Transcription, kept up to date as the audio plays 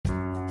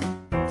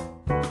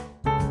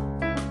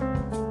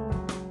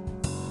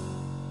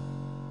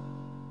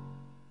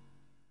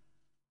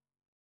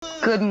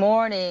Good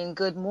morning,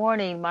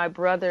 my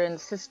brother and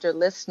sister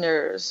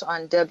listeners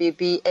on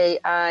WBAI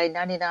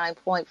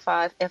 99.5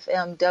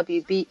 FM,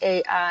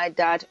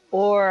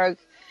 WBAI.org.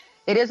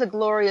 It is a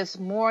glorious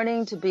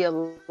morning to be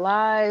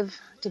alive,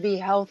 to be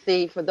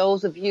healthy. For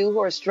those of you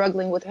who are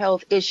struggling with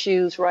health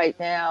issues right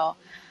now,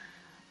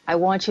 I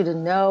want you to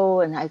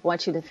know and I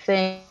want you to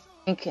think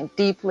and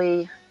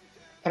deeply,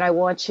 and I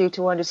want you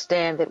to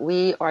understand that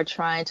we are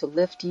trying to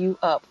lift you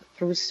up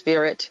through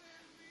spirit.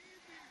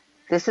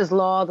 This is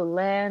Law of the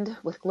Land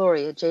with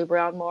Gloria J.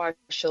 Brown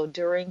Marshall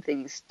during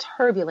these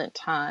turbulent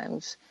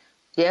times.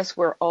 Yes,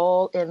 we're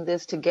all in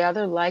this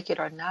together, like it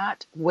or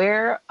not.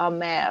 Wear a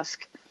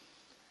mask.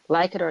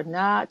 Like it or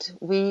not,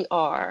 we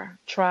are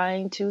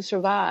trying to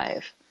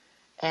survive.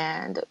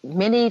 And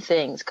many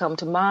things come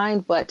to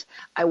mind, but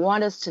I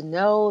want us to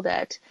know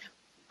that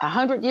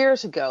 100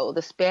 years ago,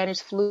 the Spanish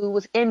flu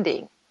was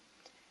ending,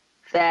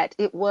 that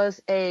it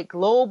was a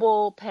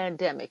global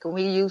pandemic. And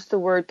we use the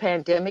word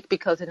pandemic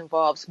because it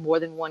involves more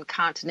than one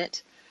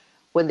continent.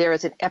 When there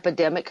is an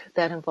epidemic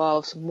that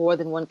involves more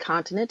than one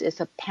continent, it's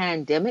a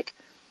pandemic.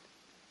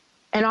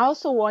 And I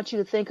also want you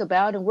to think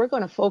about, and we're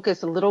going to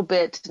focus a little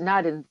bit,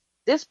 not in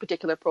this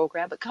particular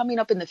program, but coming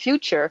up in the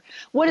future,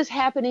 what is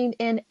happening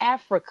in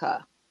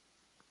Africa.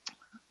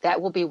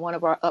 That will be one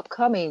of our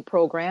upcoming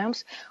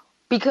programs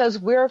because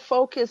we're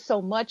focused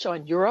so much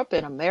on Europe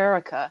and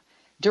America.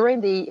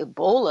 During the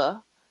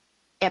Ebola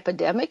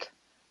epidemic,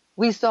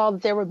 we saw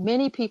that there were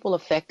many people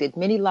affected,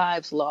 many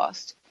lives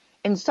lost.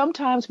 And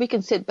sometimes we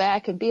can sit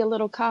back and be a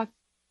little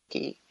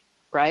cocky,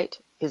 right?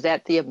 Is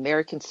that the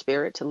American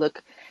spirit, to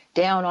look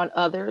down on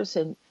others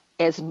and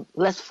as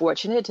less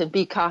fortunate and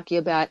be cocky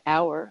about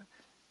our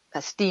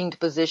esteemed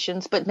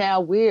positions? But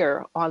now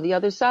we're on the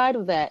other side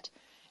of that.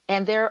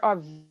 And there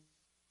are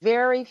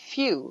very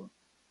few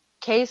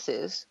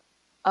cases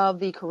of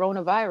the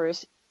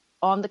coronavirus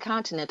on the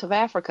continent of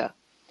Africa.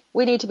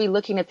 We need to be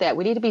looking at that.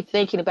 We need to be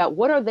thinking about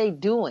what are they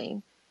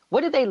doing?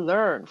 What did they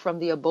learn from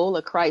the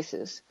Ebola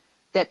crisis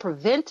that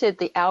prevented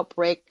the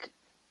outbreak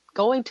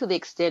going to the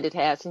extent it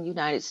has in the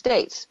United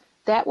States?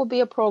 That will be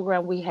a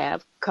program we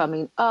have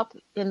coming up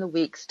in the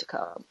weeks to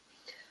come.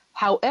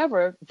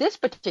 However, this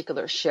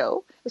particular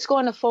show is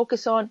going to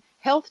focus on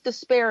health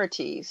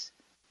disparities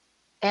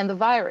and the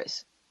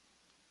virus.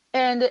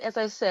 And as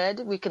I said,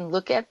 we can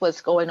look at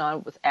what's going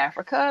on with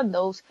Africa and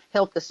those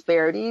health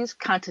disparities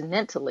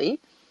continentally.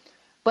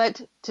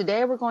 But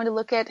today we're going to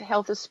look at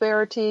health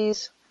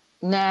disparities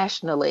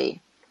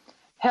nationally,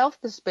 health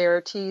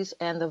disparities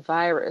and the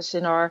virus.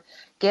 And our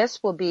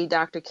guest will be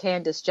Dr.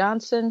 Candace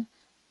Johnson,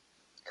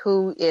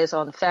 who is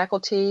on the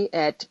faculty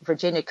at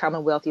Virginia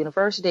Commonwealth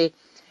University.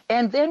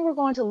 And then we're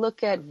going to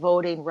look at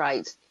voting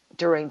rights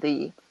during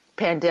the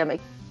pandemic.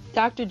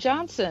 Dr.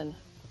 Johnson.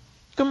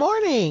 Good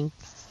morning.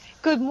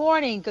 Good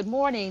morning. Good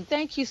morning.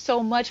 Thank you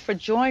so much for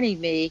joining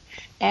me.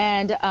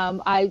 And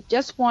I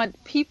just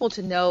want people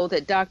to know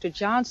that Dr.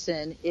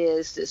 Johnson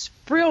is this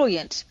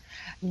brilliant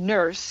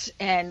nurse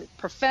and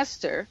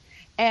professor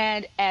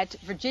and at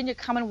Virginia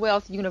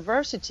Commonwealth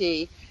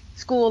University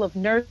School of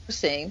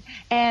Nursing.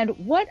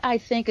 And what I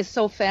think is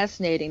so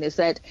fascinating is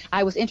that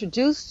I was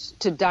introduced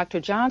to Dr.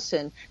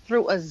 Johnson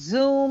through a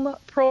Zoom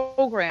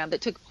program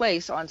that took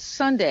place on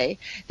Sunday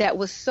that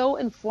was so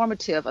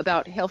informative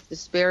about health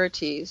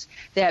disparities,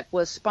 that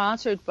was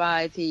sponsored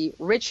by the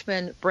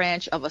Richmond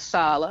branch of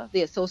ASALA,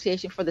 the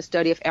Association for the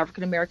Study of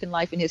African American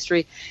Life and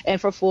History.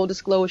 And for full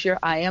disclosure,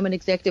 I am an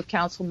executive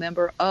council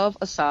member of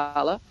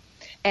ASALA.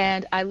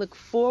 And I look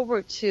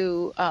forward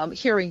to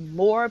hearing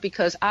more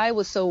because I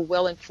was so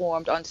well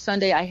informed on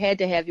Sunday. I had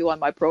to have you on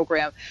my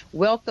program.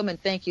 Welcome and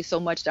thank you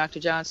so much, Dr.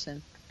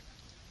 Johnson.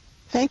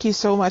 Thank you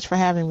so much for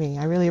having me.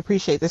 I really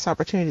appreciate this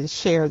opportunity to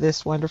share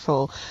this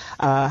wonderful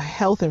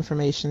health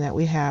information that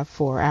we have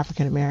for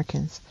African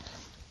Americans.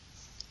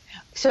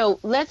 So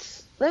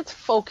let's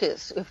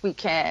focus, if we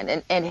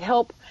can, and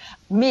help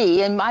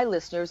me and my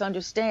listeners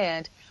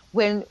understand.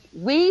 When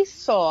we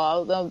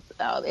saw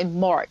in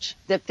March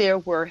that there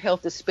were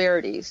health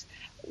disparities,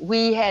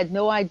 we had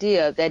no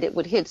idea that it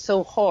would hit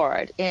so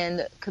hard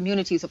in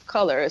communities of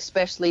color,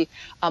 especially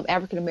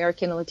African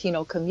American and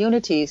Latino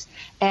communities.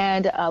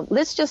 And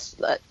let's just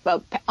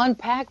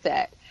unpack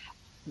that.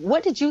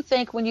 What did you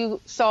think when you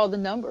saw the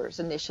numbers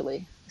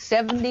initially?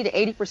 70 to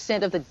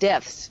 80% of the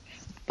deaths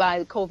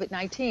by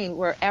COVID-19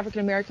 were African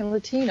American and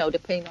Latino,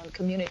 depending on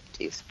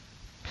communities.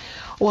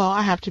 Well,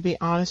 I have to be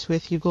honest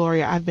with you,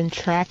 Gloria. I've been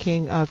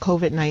tracking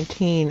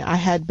COVID-19. I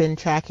had been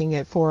tracking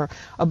it for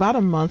about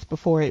a month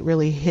before it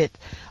really hit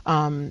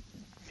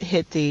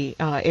the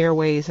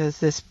airways as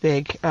this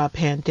big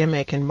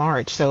pandemic in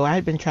March. So I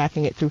had been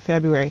tracking it through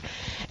February.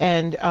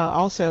 And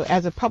also,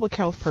 as a public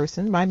health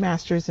person, my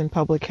master's in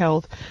public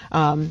health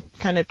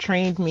kind of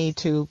trained me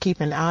to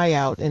keep an eye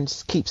out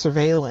and keep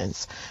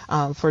surveillance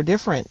for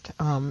different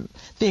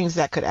things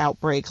that could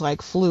outbreak,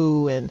 like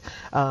flu. And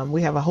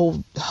we have a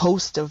whole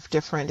host of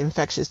different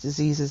infectious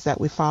diseases that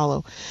we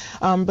follow.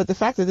 But the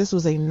fact that this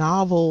was a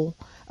novel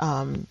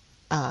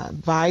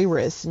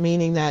virus,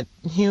 meaning that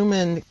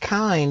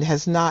humankind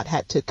has not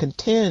had to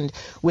contend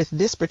with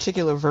this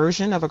particular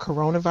version of a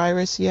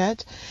coronavirus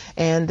yet,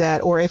 and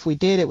that, or if we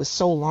did, it was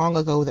so long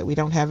ago that we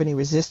don't have any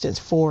resistance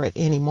for it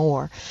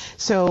anymore.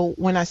 So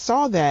when I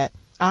saw that,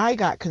 I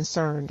got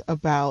concerned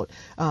about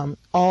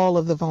all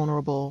of the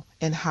vulnerable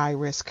and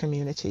high-risk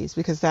communities,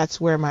 because that's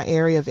where my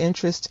area of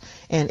interest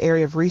and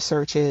area of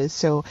research is.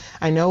 So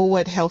I know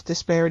what health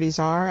disparities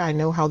are. I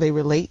know how they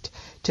relate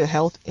to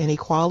health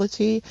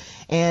inequality.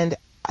 And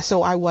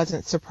so I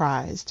wasn't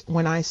surprised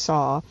when I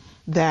saw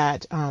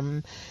that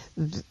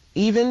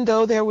even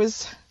though there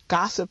was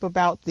gossip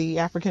about the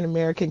African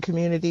American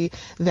community,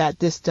 that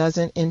this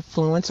doesn't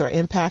influence or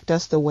impact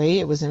us the way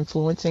it was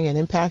influencing and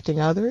impacting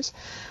others.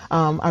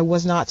 I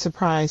was not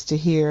surprised to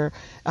hear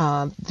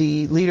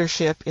the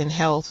leadership in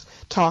health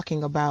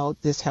talking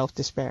about this health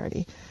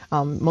disparity,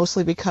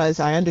 mostly because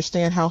I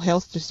understand how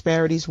health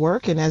disparities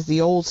work. And as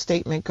the old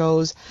statement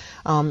goes,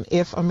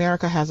 if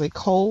America has a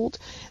cold,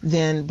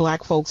 then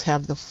black folks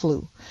have the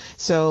flu.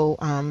 So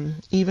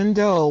even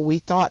though we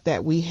thought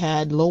that we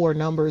had lower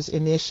numbers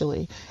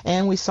initially,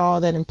 and we saw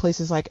that in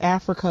places like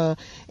Africa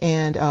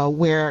and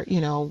where,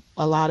 you know,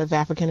 a lot of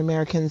African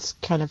Americans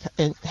kind of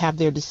have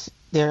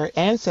their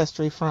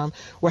ancestry from,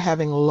 were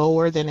having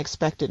lower than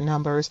expected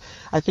numbers.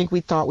 I think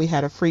we thought we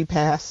had a free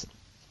pass,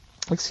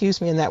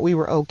 and that we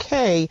were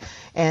okay.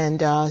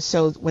 And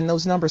so when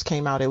those numbers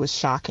came out, it was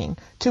shocking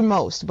to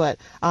most. But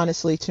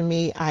honestly, to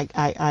me,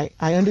 I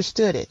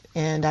understood it.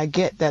 And I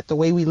get that the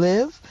way we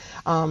live,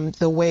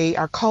 the way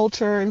our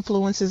culture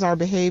influences our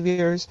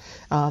behaviors,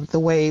 the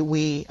way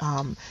we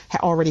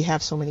already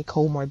have so many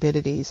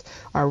comorbidities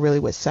are really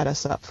what set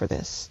us up for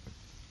this.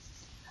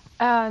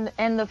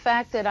 And the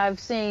fact that I've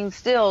seen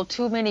still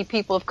too many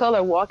people of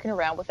color walking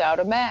around without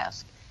a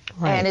mask.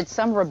 Right. And it's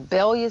some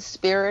rebellious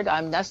spirit.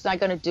 I'm just not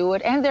going to do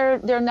it. And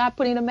they're not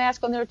putting a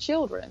mask on their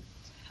children.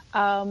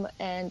 I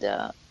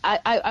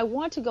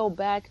want to go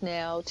back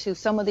now to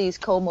some of these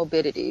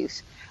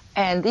comorbidities.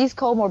 And these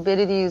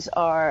comorbidities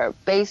are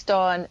based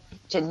on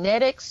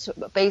genetics,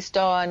 based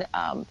on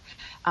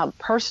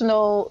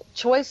personal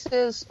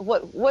choices.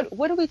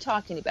 What are we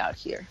talking about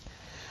here?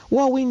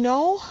 Well, we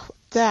know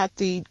that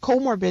the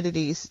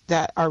comorbidities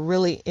that are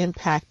really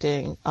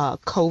impacting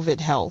COVID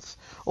health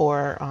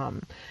or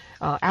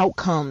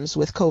outcomes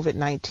with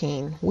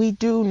COVID-19, we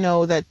do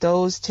know that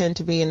those tend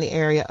to be in the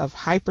area of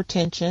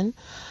hypertension,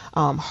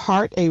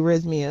 heart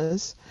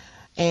arrhythmias,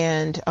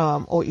 and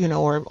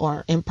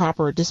or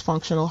improper or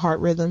dysfunctional heart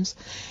rhythms,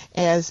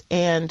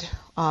 and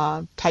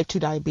type 2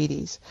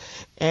 diabetes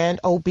and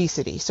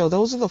obesity. So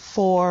those are the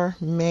four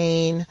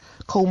main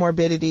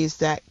comorbidities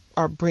that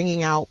are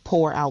bringing out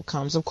poor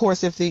outcomes. Of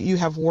course, if you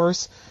have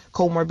worse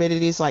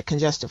comorbidities like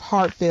congestive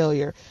heart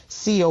failure,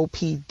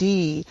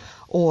 COPD,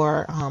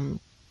 or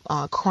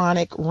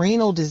chronic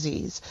renal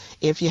disease,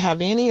 if you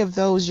have any of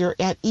those, you're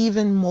at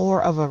even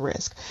more of a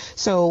risk.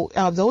 So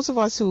those of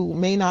us who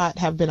may not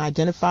have been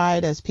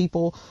identified as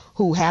people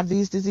who have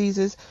these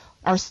diseases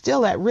are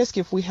still at risk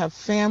if we have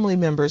family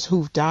members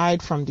who've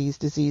died from these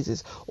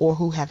diseases or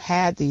who have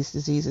had these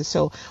diseases.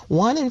 So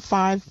 1 in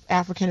 5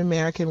 African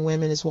American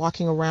women is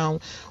walking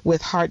around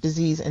with heart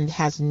disease and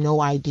has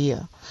no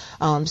idea.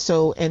 And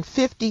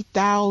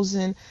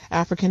 50,000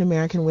 African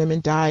American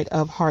women died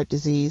of heart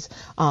disease,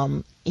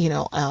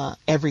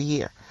 every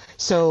year.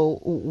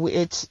 So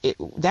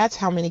that's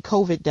how many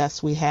COVID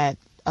deaths we had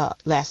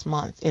last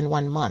month, in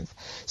 1 month.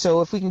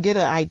 So if we can get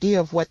an idea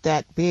of what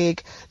that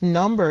big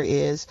number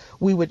is,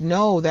 we would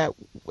know that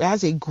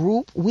as a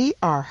group, we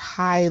are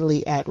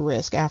highly at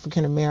risk,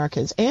 African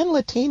Americans and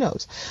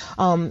Latinos,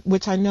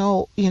 which I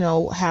know,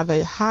 have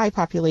a high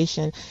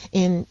population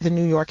in the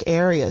New York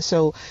area.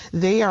 So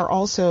they are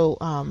also,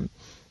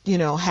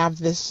 have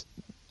this,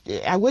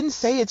 I wouldn't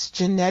say it's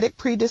genetic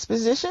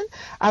predisposition.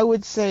 I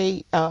would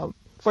say,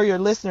 for your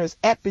listeners,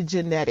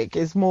 epigenetic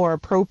is more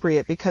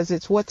appropriate, because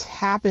it's what's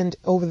happened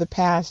over the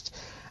past,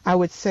 I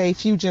would say,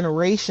 few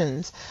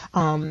generations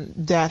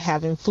that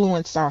have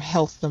influenced our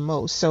health the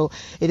most. So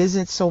it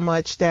isn't so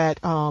much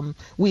that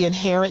we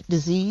inherit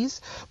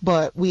disease,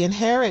 but we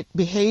inherit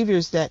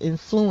behaviors that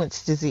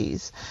influence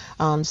disease.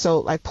 So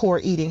like poor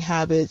eating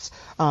habits,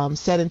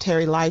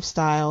 sedentary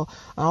lifestyle,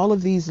 all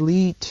of these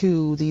lead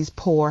to these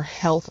poor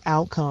health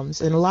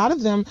outcomes. And a lot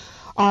of them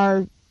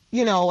are,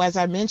 as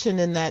I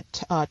mentioned in that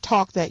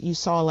talk that you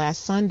saw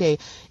last Sunday,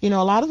 a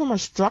lot of them are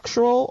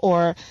structural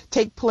or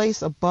take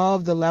place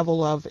above the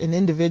level of an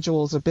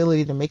individual's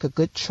ability to make a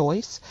good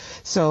choice.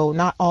 So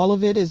not all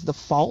of it is the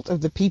fault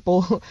of the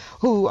people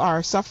who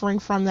are suffering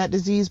from that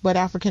disease, but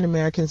African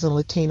Americans and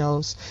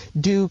Latinos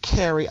do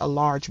carry a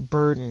large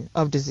burden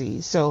of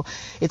disease. So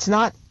it's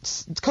not,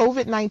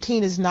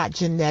 COVID-19 is not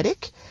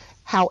genetic.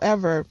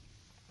 However,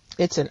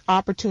 it's an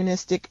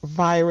opportunistic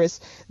virus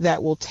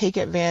that will take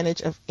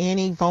advantage of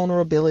any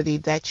vulnerability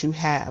that you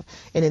have.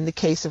 And in the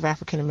case of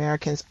African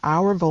Americans,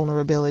 our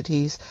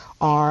vulnerabilities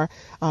are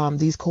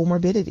these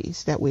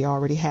comorbidities that we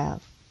already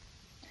have.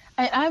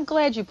 I'm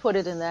glad you put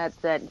it in that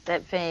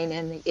vein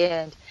in the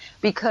end,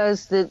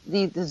 because the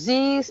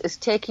disease is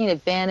taking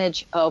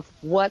advantage of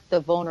what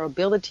the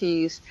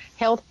vulnerabilities,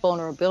 health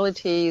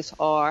vulnerabilities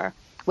are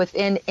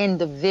within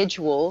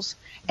individuals,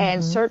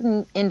 and Mm-hmm.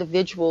 certain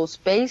individuals,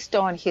 based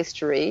on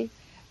history,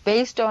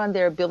 based on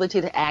their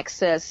ability to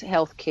access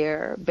health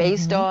care,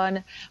 based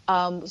Mm-hmm.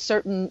 on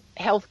certain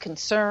health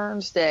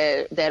concerns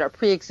that are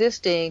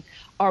pre-existing,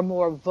 are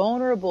more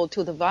vulnerable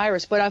to the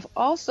virus. But I've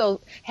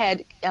also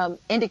had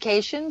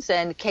indications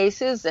and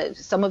cases,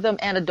 some of them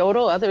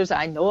anecdotal, others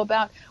I know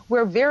about,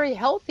 where very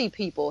healthy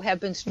people have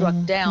been struck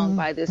down Mm-hmm.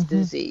 by this Mm-hmm.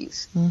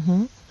 disease.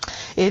 Mm-hmm.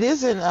 It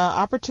is an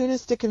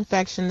opportunistic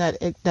infection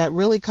that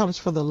really comes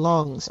for the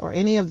lungs or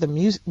any of the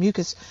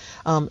mucus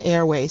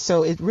airway.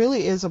 So it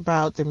really is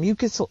about the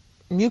mucus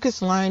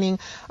lining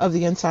of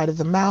the inside of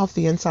the mouth,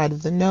 the inside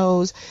of the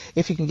nose.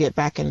 If you can get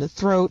back in the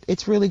throat,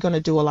 it's really going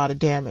to do a lot of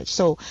damage.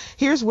 So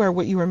here's where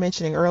what you were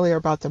mentioning earlier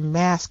about the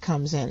mask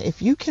comes in.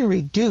 If you can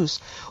reduce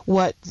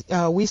what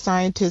we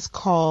scientists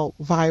call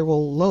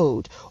viral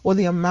load, or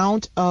the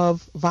amount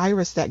of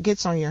virus that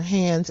gets on your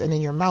hands and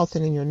in your mouth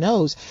and in your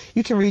nose,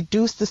 you can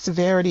reduce the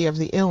severity of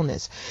the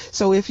illness.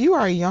 So if you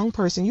are a young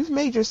person, you've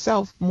made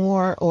yourself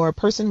more, or a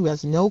person who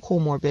has no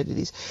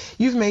comorbidities,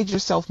 you've made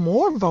yourself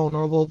more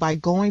vulnerable by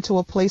going to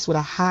a place with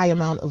a high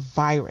amount of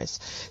virus.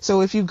 So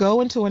if you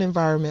go into an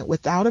environment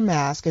without a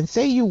mask, and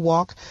say you're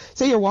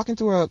walking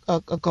through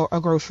a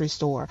grocery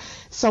store,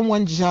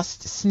 someone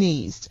just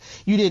sneezed.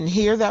 You didn't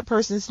hear that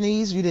person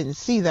sneeze, you didn't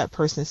see that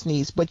person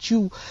sneeze, but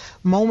you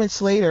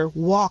moments later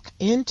walk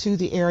into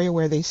the area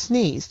where they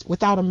sneezed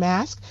without a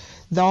mask.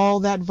 All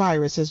that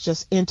virus has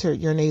just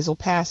entered your nasal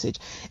passage.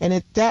 And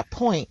at that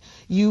point,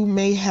 you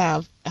may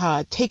have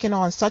taken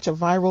on such a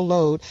viral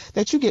load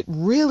that you get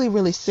really,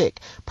 really sick,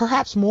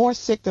 perhaps more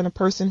sick than a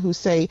person who,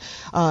 say,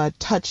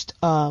 touched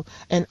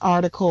an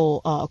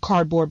article, a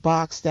cardboard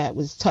box that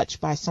was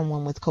touched by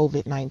someone with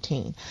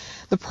COVID-19.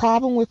 The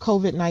problem with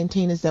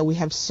COVID-19 is that we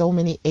have so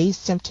many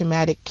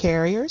asymptomatic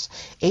carriers.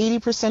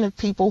 80% of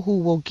people who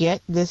will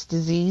get this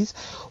disease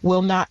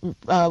will not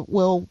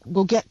will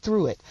get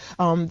through it.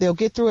 They'll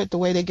get through it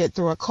the way they get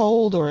through a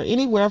cold, or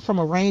anywhere from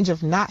a range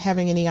of not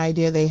having any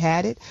idea they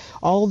had it,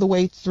 all the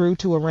way through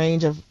to a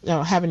range of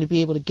having to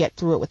be able to get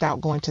through it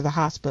without going to the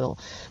hospital.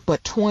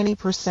 But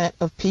 20%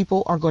 of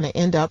people are going to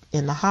end up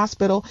in the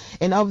hospital,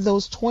 and of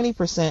those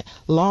 20%,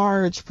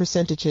 large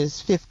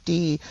percentages,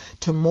 50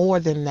 to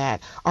more than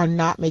that, are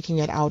not making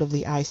it out of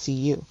the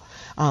ICU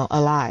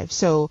alive.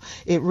 So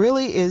it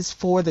really is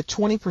for the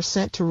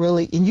 20% to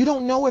really, and you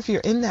don't know if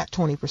you're in that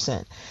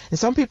 20%. And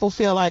some people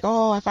feel like,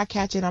 oh, if I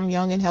catch it, I'm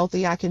young and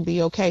healthy, I can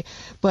be okay.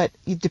 But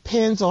it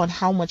depends on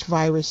how much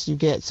virus you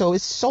get. So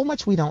it's so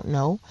much we don't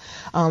know.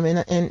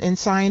 And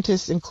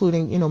scientists,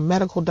 including,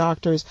 medical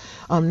doctors,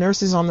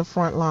 nurses on the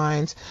front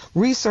lines,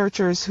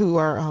 researchers who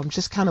are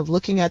just kind of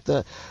looking at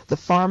the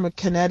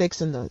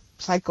pharmacokinetics and the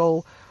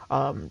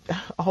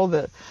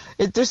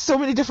there's so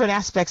many different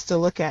aspects to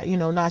look at,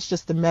 not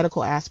just the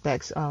medical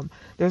aspects.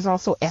 There's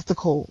also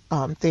ethical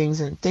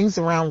things, and things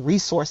around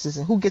resources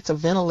and who gets a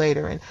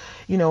ventilator, and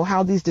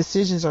how these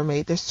decisions are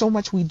made. There's so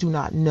much we do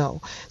not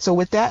know. So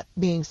with that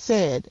being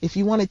said, if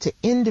you wanted to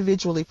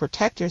individually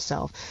protect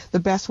yourself, the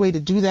best way to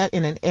do that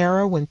in an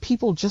era when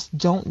people just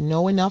don't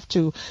know enough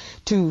to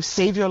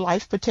save your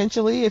life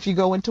potentially, if you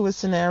go into a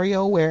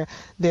scenario where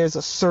there's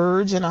a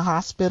surge in a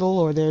hospital,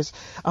 or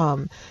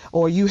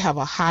or you have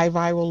a high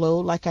viral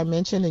load, like I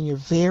mentioned, and you're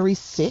very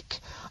sick.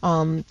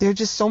 There are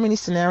just so many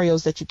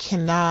scenarios that you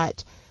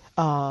cannot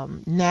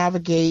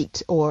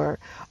navigate or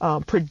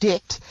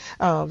predict.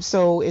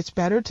 So it's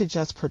better to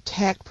just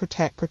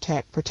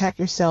protect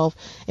yourself,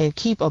 and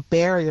keep a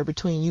barrier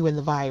between you and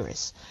the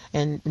virus.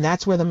 And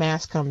that's where the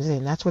mask comes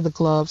in. That's where the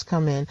gloves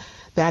come in.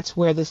 That's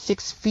where the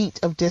 6 feet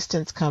of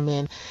distance come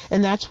in.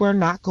 And that's where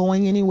not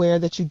going anywhere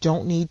that you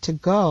don't need to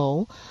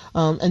go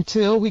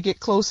until we get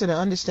closer to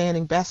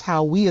understanding best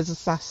how we as a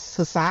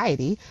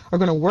society are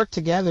going to work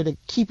together to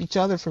keep each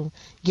other from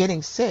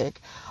getting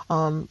sick.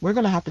 We're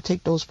going to have to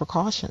take those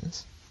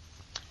precautions.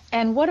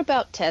 And what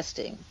about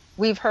testing?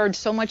 We've heard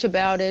so much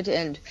about it,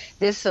 and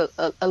this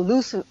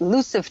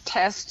elusive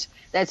test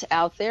that's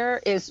out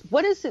there, is,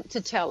 what is it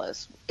to tell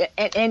us?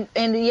 And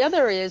the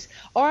other is,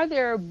 are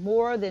there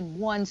more than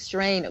one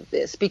strain of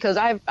this? Because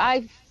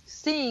I've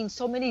seen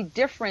so many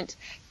different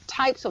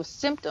types of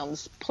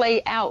symptoms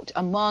play out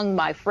among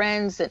my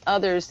friends and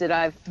others that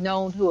I've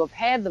known who have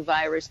had the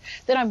virus,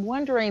 that I'm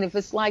wondering if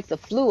it's like the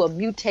flu, a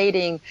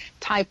mutating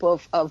type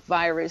of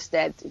virus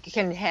that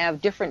can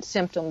have different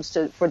symptoms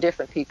for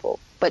different people.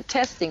 But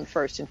testing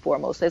first and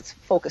foremost, let's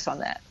focus on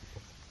that.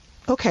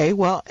 Okay,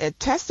 well,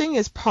 testing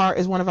is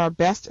one of our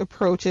best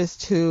approaches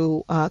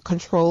to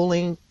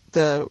controlling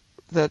the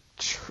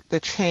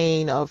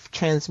chain of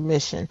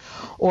transmission,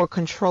 or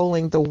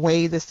controlling the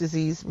way this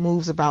disease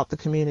moves about the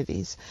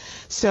communities.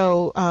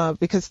 So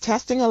because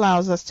testing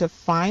allows us to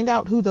find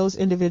out who those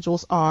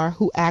individuals are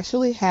who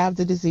actually have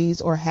the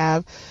disease, or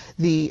have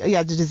the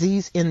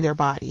disease in their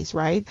bodies,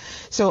 right?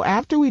 So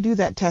after we do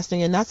that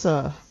testing, and that's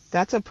a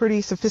That's a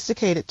pretty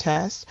sophisticated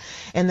test,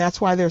 and that's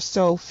why there's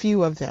so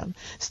few of them.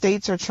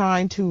 States are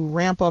trying to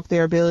ramp up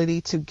their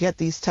ability to get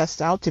these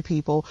tests out to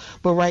people,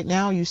 but right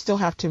now you still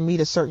have to meet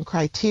a certain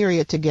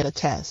criteria to get a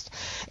test.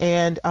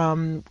 And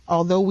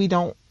although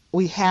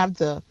we have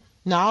the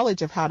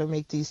knowledge of how to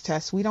make these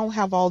tests, we don't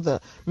have all the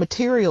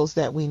materials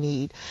that we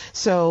need.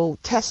 So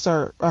tests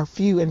are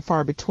few and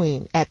far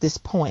between at this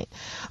point.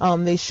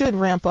 They should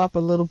ramp up a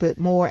little bit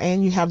more,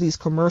 and you have these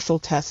commercial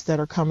tests that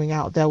are coming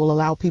out that will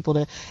allow people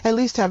to at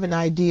least have an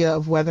idea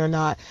of whether or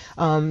not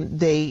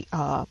they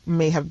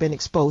may have been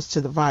exposed to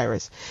the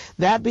virus.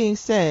 That being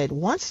said,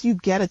 once you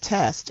get a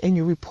test and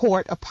you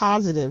report a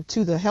positive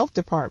to the health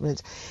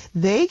departments,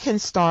 they can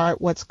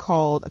start what's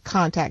called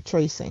contact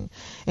tracing.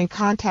 And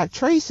contact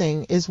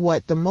tracing is what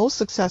the most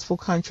successful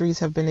countries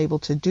have been able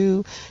to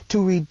do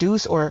to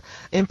reduce or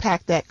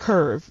impact that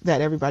curve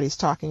that everybody's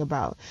talking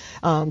about.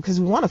 Because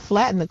we want to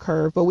flatten the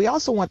curve, but we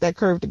also want that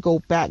curve to go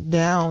back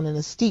down in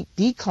a steep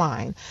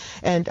decline.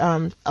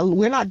 And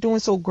we're not doing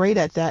so great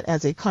at that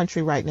as a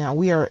country right now.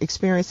 We are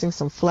experiencing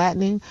some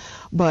flattening,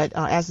 but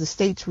as the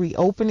states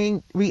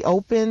reopen,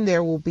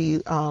 there will be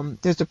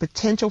there's a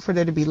potential for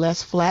there to be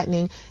less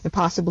flattening and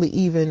possibly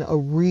even a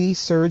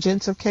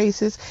resurgence of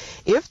cases.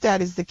 If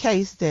that is the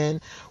case,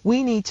 then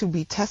we need to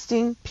be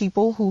testing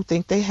people who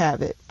think they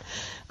have it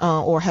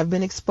or have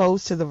been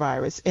exposed to the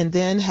virus, and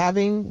then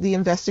having the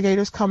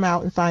investigators come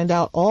out and find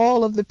out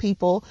all of the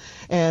people,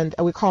 and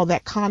we call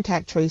that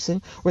contact tracing,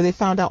 where they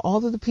found out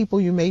all of the people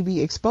you may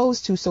be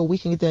exposed to, so we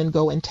can then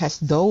go and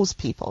test those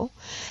people.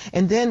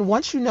 And then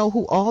once you know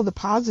who all the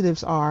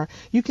positives are,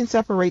 you can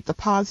separate the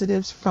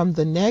positives from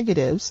the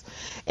negatives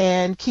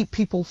and keep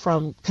people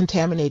from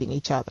contaminating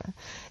each other.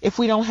 If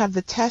we don't have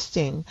the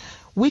testing,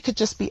 we could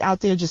just be out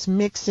there just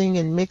mixing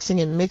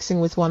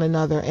with one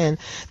another. And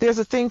there's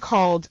a thing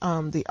called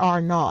the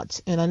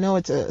R0, and I know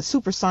it's a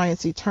super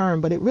sciencey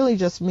term, but it really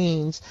just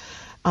means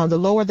the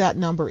lower that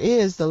number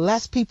is, the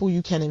less people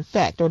you can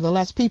infect, or the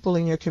less people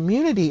in your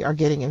community are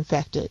getting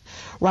infected.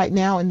 Right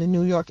now in the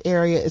New York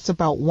area, it's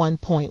about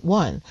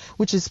 1.1,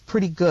 which is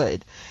pretty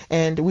good.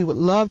 And we would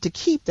love to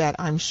keep that,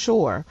 I'm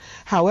sure.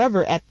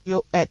 However,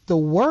 at the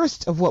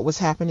worst of what was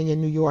happening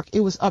in New York, it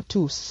was up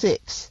to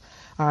 6.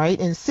 All right,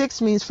 and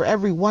 6 means for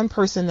every one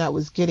person that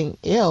was getting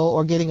ill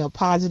or getting a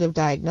positive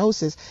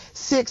diagnosis,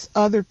 6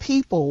 other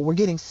people were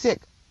getting sick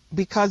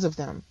because of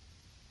them.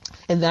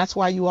 And that's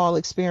why you all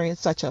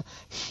experienced such a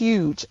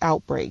huge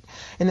outbreak.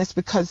 And it's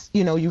because,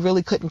 you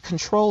really couldn't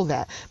control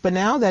that. But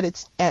now that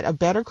it's at a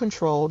better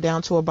control,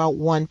 down to about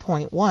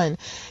 1.1,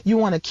 you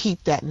want to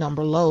keep that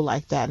number low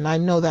like that. And I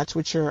know that's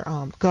what your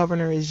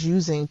governor is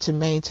using to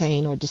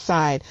maintain or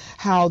decide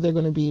how they're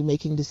going to be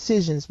making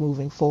decisions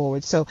moving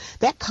forward. So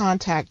that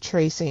contact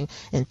tracing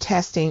and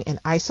testing and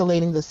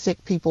isolating the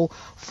sick people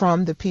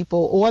from the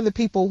people, or the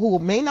people who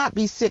may not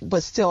be sick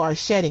but still are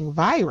shedding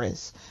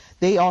virus,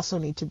 they also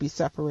need to be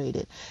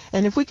separated.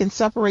 And if we can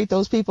separate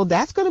those people,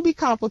 that's going to be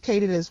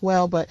complicated as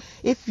well. But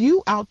if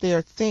you out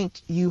there think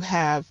you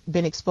have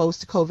been exposed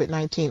to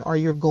COVID-19, or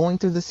you're going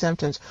through the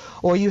symptoms,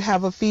 or you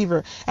have a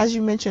fever, as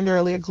you mentioned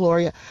earlier,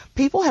 Gloria,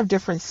 people have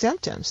different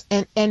symptoms.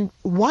 And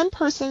one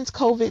person's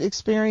COVID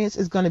experience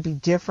is going to be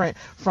different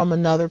from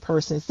another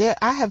person's.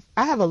 I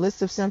have a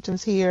list of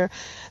symptoms here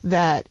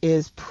that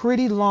is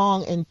pretty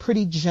long and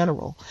pretty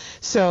general.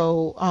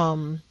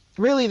 So,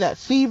 really, that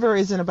fever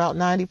is in about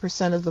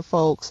 90% of the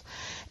folks,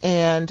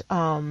 and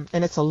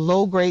it's a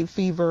low-grade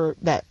fever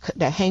that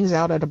hangs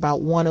out at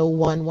about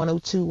 101,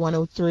 102,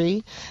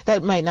 103.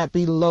 That might not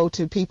be low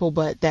to people,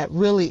 but that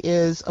really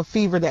is a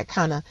fever that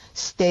kind of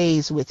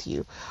stays with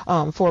you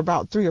for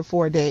about 3 or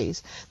 4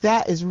 days.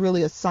 That is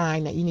really a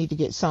sign that you need to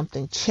get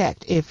something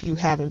checked if you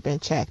haven't been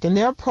checked. And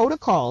there are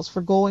protocols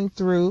for going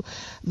through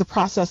the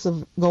process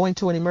of going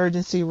to an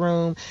emergency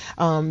room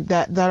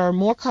that are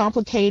more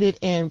complicated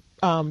and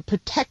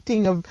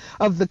protecting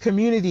of the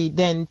community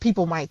than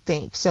people might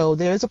think. So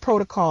there's a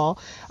protocol,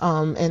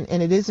 and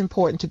it is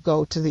important to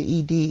go to the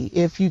ED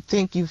if you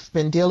think you've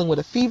been dealing with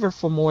a fever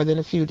for more than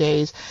a few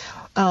days,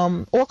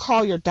 or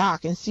call your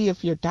doc and see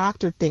if your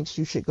doctor thinks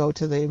you should go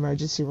to the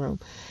emergency room,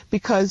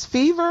 because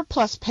fever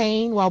plus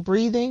pain while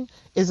breathing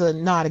is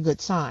not a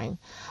good sign.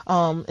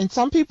 And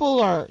some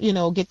people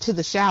get to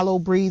the shallow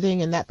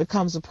breathing, and that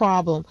becomes a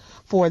problem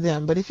for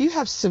them. But if you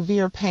have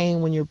severe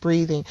pain when you're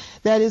breathing,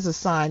 that is a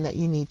sign that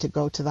you need to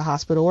go to the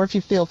hospital. Or if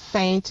you feel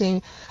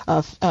fainting,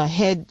 a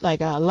head,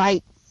 like a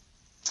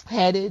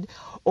light-headed,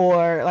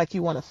 or like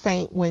you want to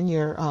faint when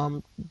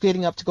you're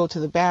getting up to go to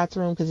the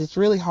bathroom, because it's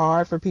really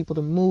hard for people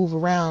to move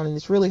around, and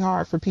it's really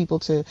hard for people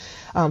to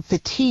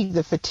fatigue.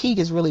 The fatigue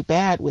is really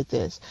bad with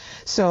this.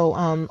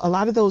 So a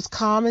lot of those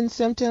common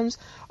symptoms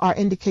are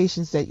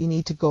indications that you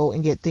need to go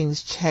and get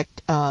things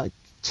checked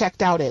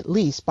checked out at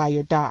least by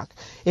your doc.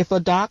 If a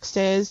doc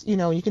says,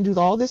 you can do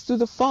all this through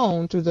the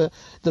phone, through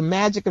the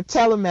magic of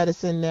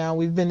telemedicine now,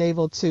 we've been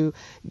able to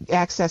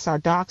access our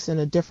docs in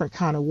a different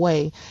kind of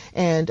way,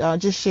 and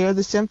just share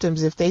the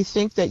symptoms. If they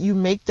think that you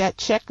make that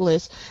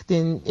checklist,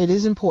 then it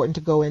is important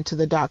to go into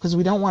the doc, because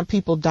we don't want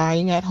people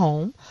dying at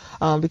home,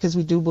 because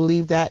we do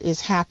believe that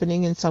is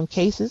happening in some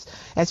cases,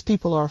 as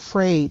people are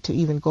afraid to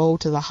even go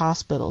to the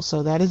hospital.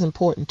 So that is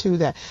important too,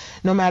 that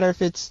no matter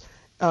if it's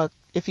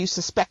if you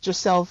suspect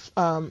yourself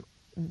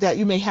that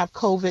you may have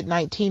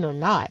COVID-19 or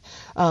not,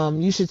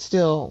 you should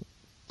still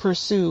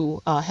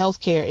pursue health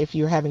care if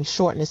you're having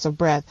shortness of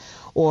breath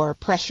or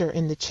pressure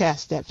in the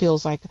chest that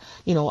feels like,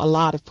 a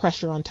lot of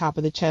pressure on top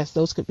of the chest.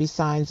 Those could be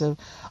signs of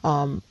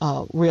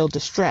real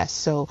distress.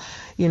 So,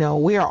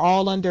 we are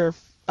all under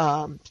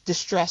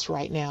distress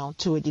right now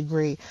to a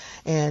degree,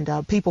 and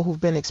people who've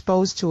been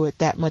exposed to it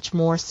that much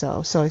more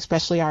so. So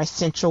especially our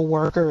essential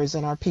workers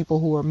and our people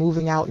who are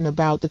moving out and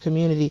about the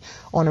community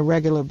on a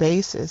regular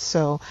basis.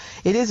 So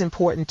it is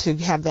important to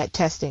have that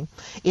testing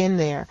in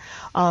there.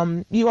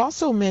 You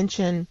also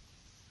mentioned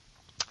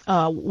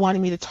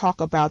wanting me to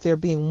talk about there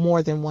being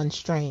more than one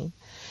strain.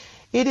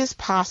 It is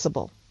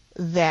possible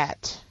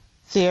that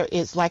there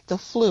is, like the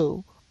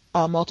flu,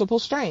 multiple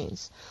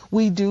strains.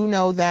 We do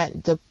know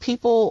that the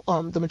people,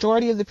 the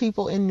majority of the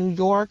people in New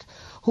York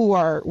who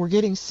were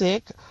getting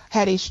sick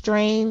had a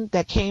strain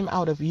that came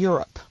out of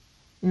Europe,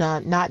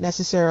 not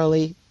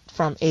necessarily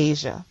from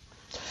Asia.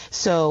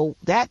 So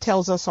that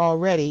tells us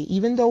already,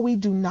 even though we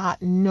do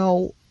not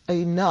know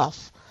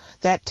enough,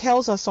 that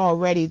tells us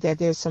already that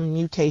there's some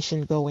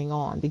mutation going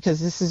on, because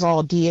this is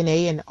all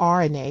DNA and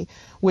RNA,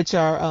 which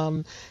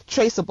are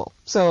traceable.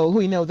 So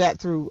we know that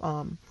through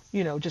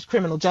just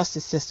criminal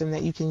justice system,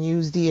 that you can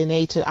use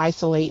DNA to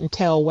isolate and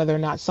tell whether or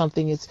not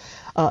something is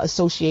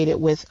associated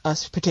with a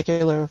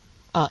particular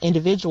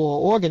individual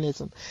or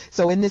organism.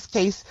 So in this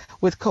case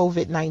with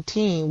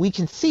COVID-19, we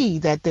can see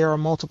that there are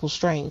multiple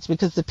strains,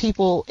 because the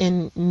people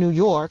in New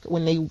York,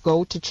 when they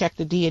go to check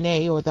the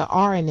DNA or the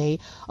RNA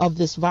of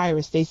this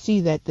virus, they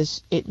see that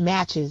it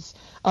matches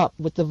up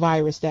with the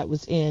virus that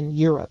was in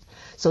Europe.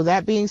 So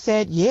that being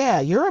said,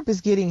 Europe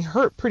is getting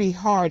hit pretty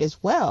hard as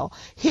well.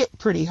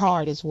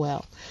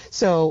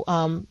 So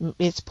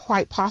it's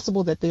quite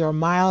possible that there are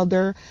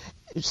milder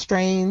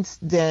strains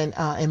than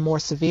and more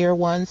severe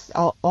ones.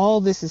 All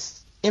this is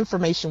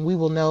information we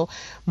will know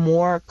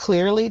more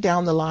clearly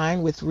down the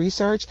line with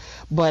research,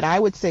 but I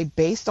would say,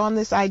 based on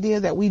this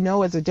idea that we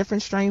know is a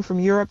different strain from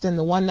Europe than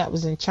the one that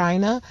was in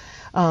China,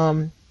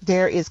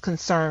 there is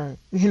concern.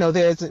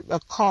 There's a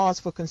cause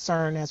for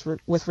concern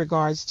with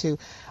regards to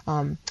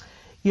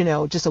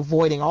just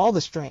avoiding all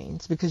the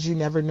strains, because you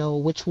never know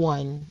which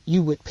one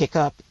you would pick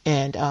up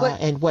and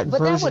what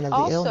version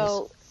of the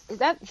illness.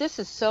 This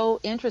is so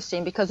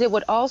interesting, because it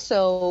would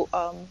also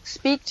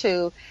speak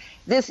to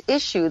this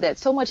issue that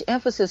so much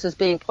emphasis is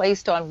being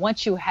placed on.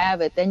 Once you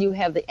have it, then you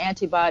have the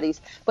antibodies.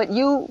 But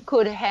you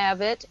could have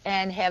it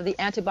and have the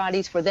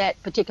antibodies for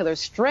that particular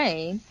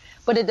strain,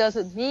 but it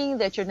doesn't mean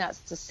that you're not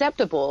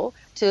susceptible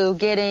to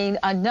getting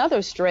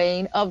another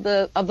strain of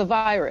the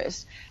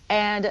virus,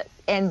 and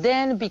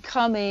then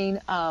becoming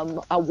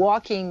a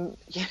walking,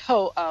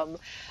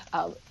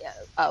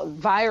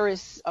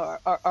 virus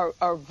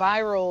or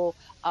viral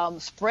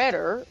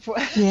spreader for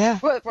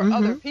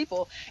other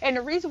people. And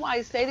the reason why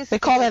I say this, they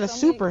call that a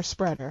super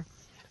spreader.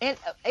 And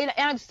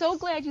I'm so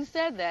glad you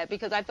said that,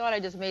 because I thought I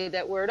just made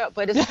that word up,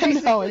 but it's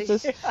basically no,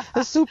 it's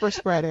a super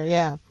spreader,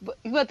 yeah.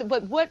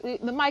 But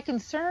what my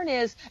concern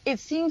is, it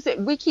seems that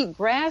we keep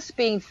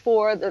grasping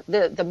for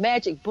the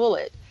magic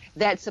bullet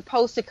that's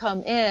supposed to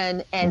come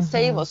in and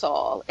save us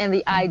all. And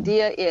the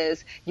idea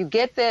is, you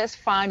get this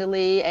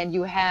finally, and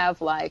you have,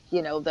 like,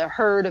 the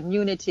herd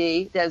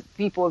immunity, that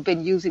people have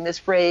been using this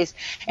phrase.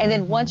 And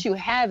then once you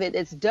have it,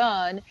 it's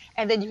done.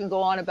 And then you can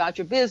go on about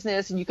your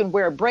business, and you can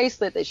wear a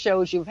bracelet that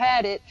shows you've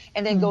had it,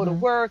 and then go to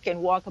work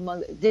and walk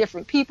among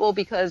different people,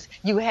 because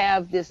you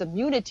have this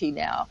immunity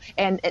now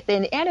and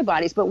then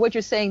antibodies. But what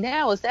you're saying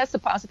now is that's a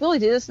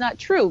possibility. That's not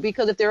true,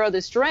 because if there are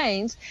other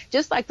strains,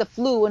 just like the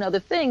flu and other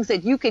things,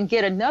 that you can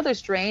get another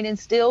strain and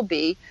still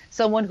be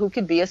someone who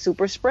can be a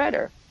super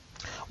spreader.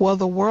 Well,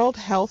 the World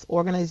Health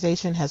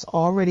Organization has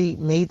already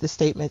made the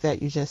statement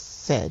that you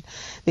just said.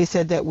 They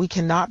said that we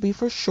cannot be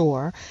for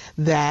sure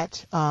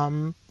that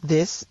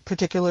this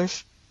particular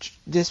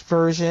this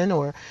version,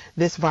 or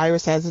this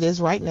virus as it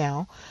is right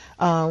now,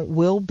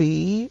 will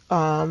be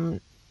that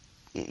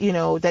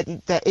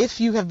if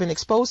you have been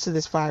exposed to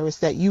this virus,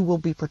 that you will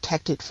be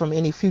protected from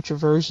any future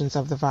versions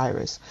of the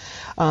virus.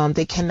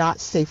 They cannot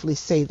safely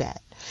say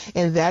that.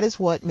 And that is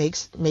what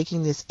makes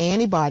making this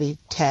antibody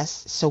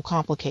test so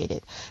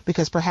complicated,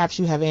 because perhaps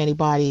you have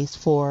antibodies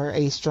for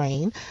a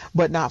strain,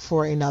 but not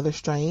for another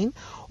strain,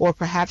 or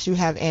perhaps you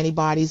have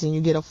antibodies and you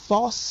get a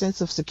false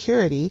sense of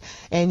security,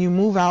 and you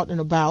move out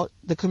and about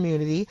the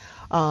community,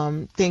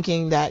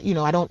 thinking that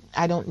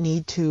I don't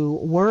need to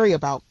worry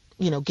about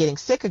getting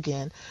sick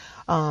again.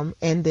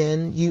 And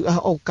then you,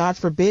 oh, God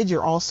forbid,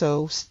 you're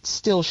also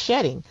still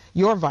shedding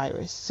your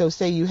virus. So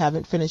say you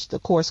haven't finished the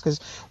course, because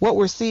what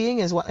we're seeing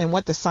is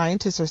what the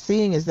scientists are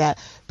seeing is that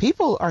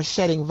people are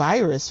shedding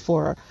virus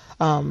for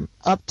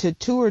up to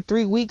 2 or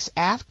 3 weeks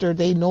after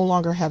they no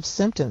longer have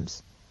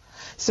symptoms.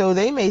 So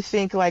they may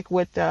think like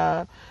with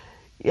sometimes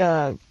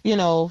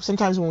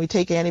when we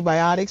take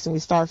antibiotics and we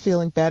start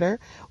feeling better,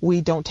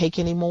 we don't take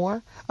any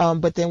more.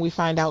 But then we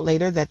find out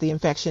later that the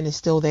infection is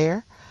still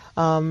there.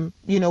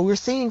 We're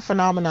seeing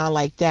phenomena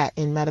like that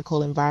in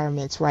medical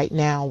environments right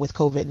now with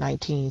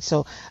COVID-19.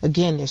 So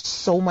again, there's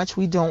so much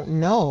we don't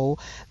know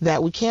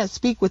that we can't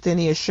speak with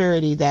any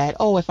assurity that,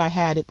 oh, if I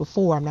had it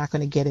before, I'm not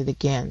going to get it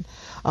again.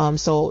 And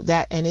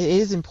it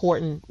is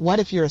important. What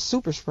if you're a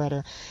super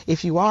spreader?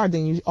 If you are,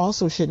 then you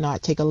also should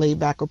not take a laid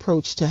back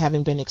approach to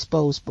having been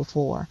exposed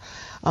before.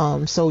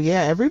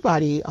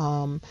 Everybody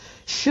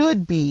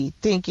should be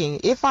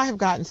thinking, if I have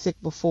gotten sick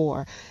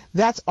before,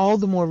 that's all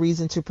the more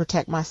reason to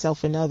protect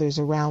myself and others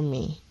around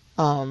me.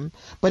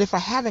 But if I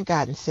haven't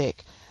gotten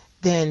sick,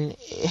 then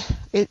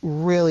it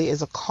really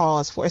is a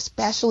cause for,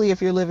 especially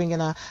if you're living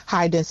in a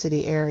high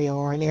density area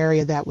or an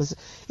area that was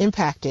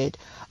impacted,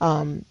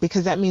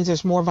 because that means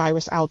there's more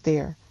virus out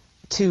there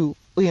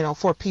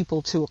for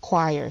people to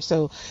acquire.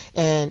 So,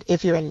 and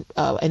if you're in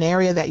an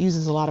area that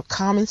uses a lot of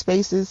common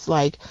spaces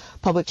like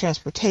public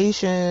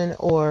transportation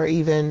or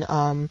even,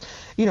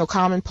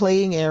 common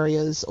playing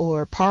areas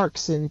or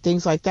parks and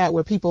things like that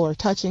where people are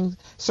touching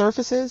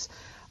surfaces,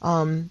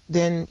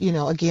 then,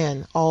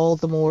 again, all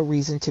the more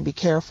reason to be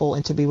careful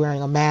and to be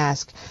wearing a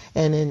mask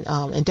and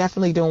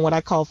definitely doing what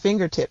I call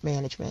fingertip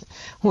management,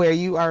 where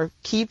you are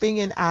keeping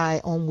an eye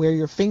on where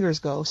your fingers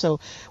go. So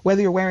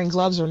whether you're wearing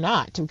gloves or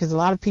not, because a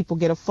lot of people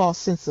get a false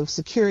sense of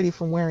security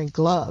from wearing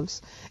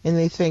gloves and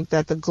they think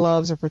that the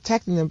gloves are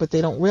protecting them, but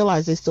they don't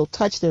realize they still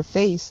touch their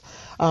face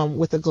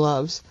with the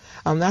gloves.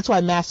 That's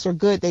why masks are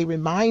good. They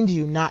remind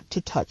you not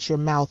to touch your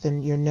mouth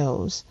and your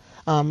nose.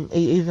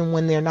 Even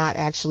when they're not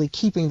actually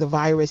keeping the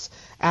virus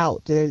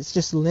out, it's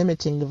just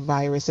limiting the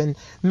virus. And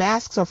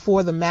masks are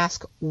for the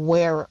mask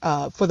wearer,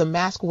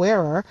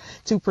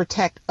 to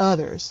protect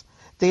others.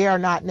 They are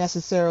not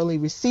necessarily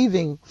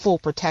receiving full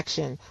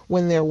protection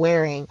when they're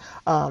wearing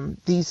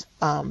these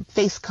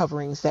face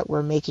coverings that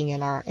we're making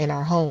in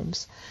our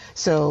homes.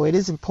 So it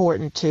is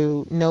important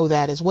to know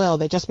that as well,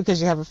 that just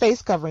because you have a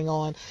face covering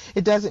on,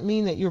 it doesn't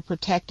mean that you're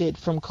protected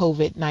from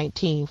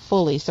COVID-19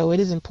 fully. So it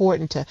is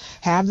important to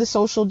have the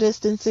social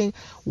distancing,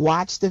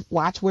 watch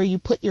where you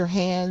put your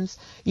hands,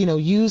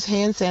 use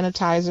hand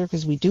sanitizer,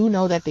 because we do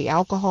know that the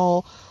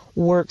alcohol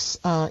works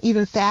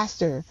even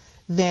faster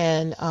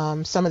than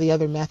some of the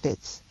other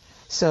methods.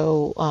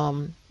 So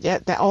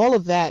all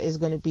of that is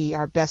going to be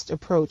our best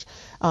approach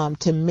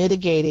to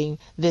mitigating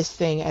this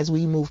thing as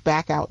we move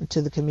back out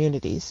into the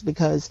communities,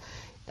 because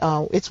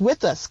it's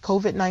with us.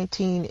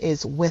 COVID-19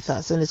 is with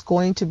us, and it's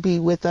going to be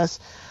with us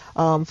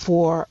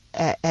for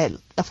a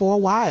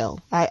while.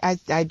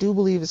 I do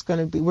believe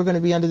we're going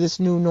to be under this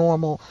new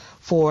normal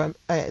for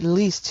at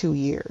least 2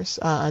 years.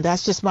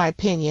 That's just my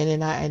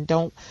opinion, and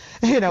don't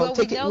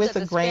take it with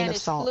a grain of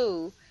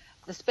salt.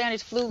 The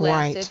Spanish flu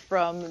lasted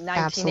from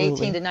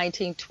 1918 to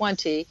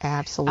 1920.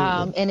 Absolutely.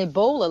 And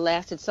Ebola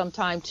lasted some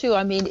time too.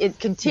 I mean, it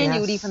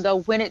continued, even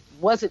though when it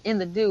wasn't in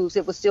the news,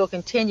 it was still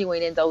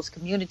continuing in those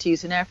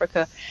communities in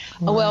Africa.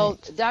 Right. Well,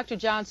 Dr.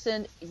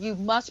 Johnson, you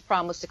must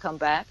promise to come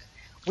back.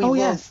 We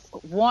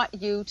want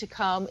you to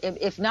come,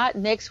 if not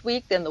next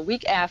week, then the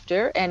week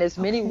after, and as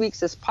many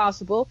weeks as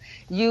possible.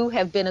 You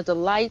have been a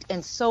delight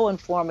and so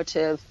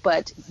informative.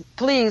 But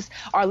please,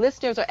 our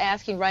listeners are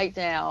asking right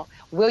now,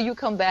 will you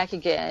come back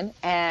again?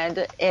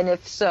 And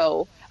if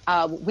so,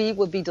 we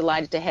would be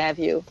delighted to have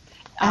you.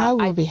 I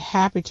will be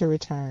happy to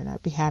return.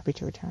 I'd be happy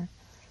to return.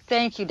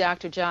 Thank you,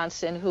 Dr.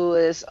 Johnson, who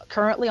is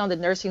currently on the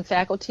nursing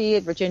faculty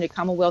at Virginia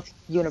Commonwealth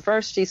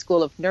University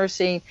School of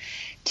Nursing,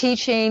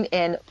 teaching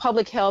in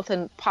public health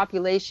and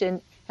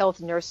population health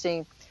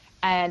nursing.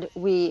 And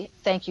we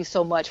thank you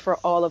so much for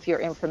all of your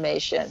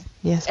information.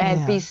 Yes, ma'am.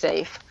 And be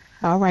safe.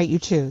 All right, you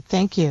too.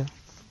 Thank you.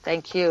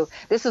 Thank you.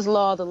 This is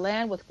Law of the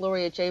Land with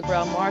Gloria J.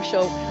 Brown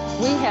Marshall.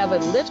 We have a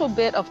little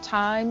bit of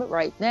time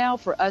right now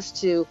for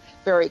us to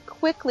very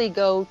quickly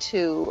go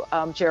to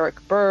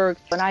Jarek Berg.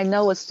 And I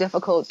know it's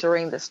difficult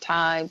during this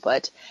time,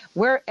 but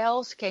where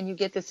else can you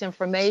get this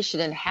information,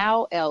 and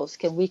how else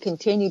can we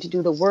continue to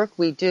do the work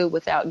we do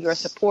without your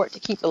support to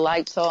keep the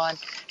lights on,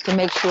 to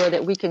make sure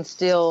that we can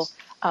still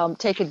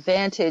take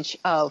advantage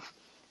of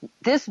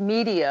this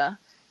media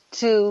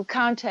to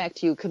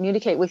contact you,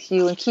 communicate with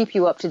you, and keep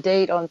you up to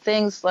date on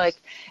things like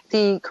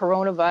the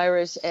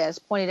coronavirus, as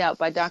pointed out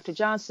by Dr.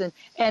 Johnson,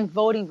 and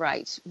voting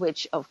rights,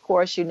 which, of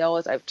course,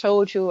 as I've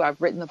told you,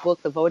 I've written the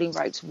book, The Voting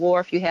Rights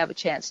War. If you have a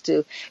chance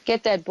to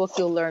get that book,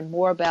 you'll learn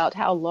more about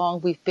how long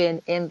we've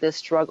been in this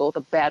struggle,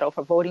 the battle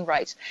for voting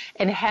rights,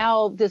 and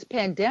how this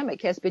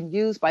pandemic has been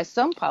used by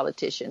some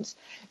politicians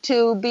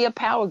to be a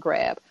power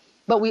grab.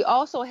 But we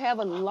also have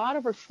a lot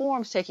of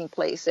reforms taking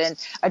place. And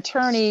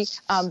Attorney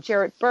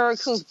Jared Berg,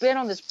 who's been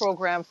on this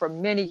program for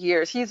many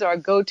years, he's our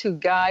go-to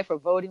guy for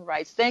voting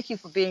rights. Thank you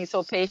for being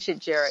so patient,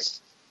 Jared.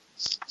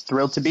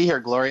 Thrilled to be here,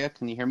 Gloria.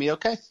 Can you hear me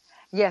okay?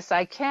 Yes,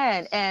 I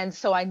can. And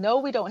so I know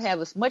we don't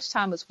have as much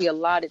time as we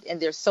allotted,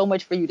 and there's so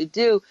much for you to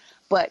do.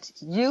 But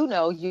you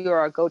know you're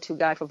our go-to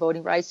guy for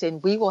voting rights,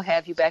 and we will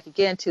have you back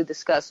again to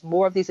discuss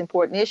more of these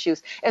important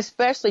issues,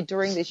 especially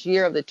during this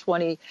year of the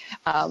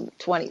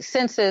 2020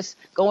 census,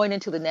 going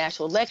into the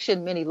national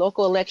election, many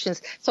local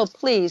elections. So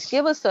please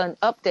give us an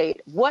update.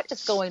 What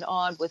is going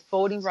on with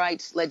voting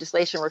rights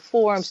legislation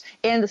reforms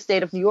in the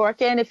state of New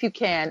York, and if you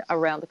can,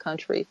 around the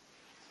country?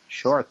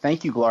 Sure.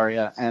 Thank you,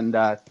 Gloria. And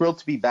thrilled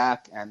to be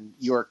back. And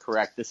you're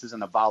correct. This is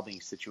an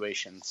evolving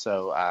situation.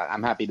 So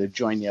I'm happy to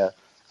join you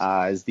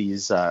as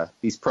these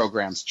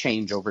programs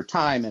change over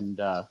time and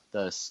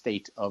the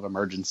state of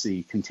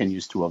emergency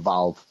continues to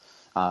evolve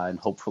and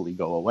hopefully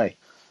go away.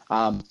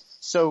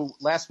 So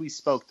last we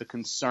spoke, the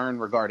concern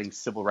regarding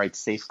civil rights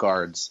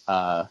safeguards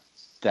that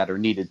are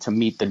needed to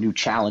meet the new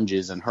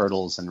challenges and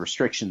hurdles and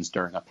restrictions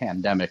during a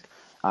pandemic.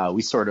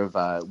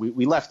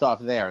 We left off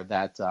there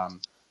that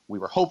we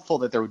were hopeful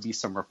that there would be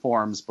some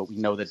reforms, but we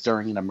know that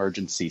during an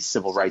emergency,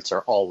 civil rights are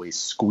always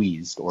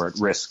squeezed or at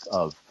risk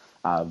of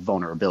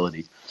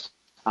vulnerability.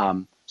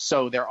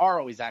 So there are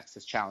always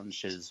access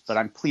challenges, but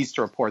I'm pleased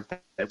to report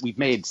that we've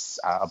made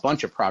a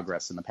bunch of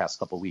progress in the past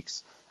couple of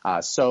weeks.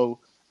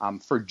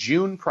 For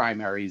June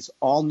primaries,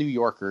 all New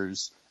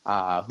Yorkers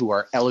who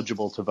are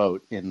eligible to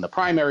vote in the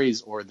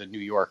primaries or the New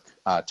York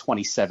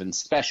 27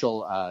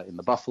 special in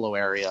the Buffalo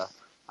area,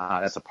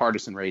 that's a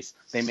partisan race.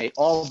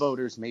 All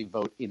voters may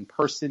vote in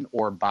person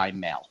or by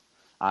mail.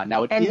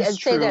 Now it is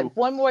true. And say that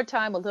one more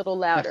time a little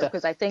louder,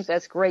 because I think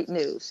that's great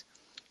news.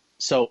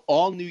 So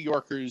all New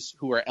Yorkers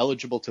who are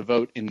eligible to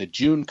vote in the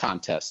June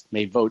contest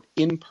may vote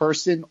in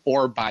person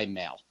or by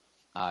mail.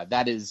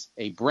 That is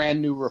a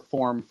brand new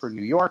reform for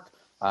New York.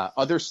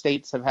 Other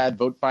states have had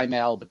vote by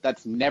mail, but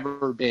that's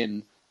never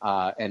been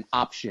an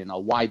option, a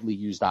widely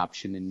used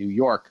option in New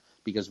York,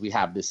 because we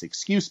have this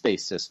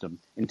excuse-based system.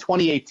 In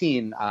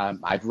 2018,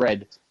 I've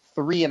read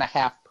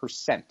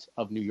 3.5%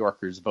 of New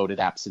Yorkers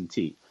voted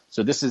absentee.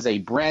 So this is a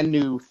brand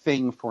new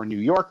thing for New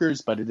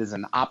Yorkers, but it is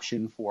an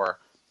option for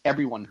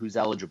everyone who's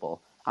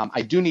eligible.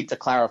 I do need to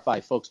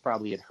clarify, folks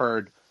probably had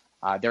heard,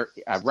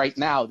 right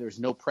now there's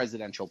no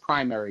presidential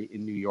primary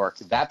in New York.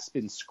 That's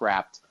been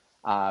scrapped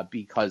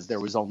because there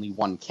was only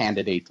one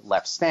candidate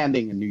left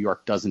standing, and New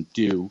York doesn't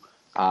do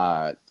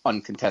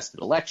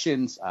uncontested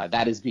elections.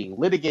 That is being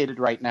litigated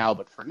right now,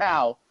 but for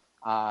now,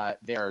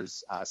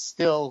 there's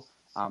still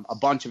a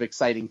bunch of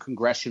exciting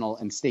congressional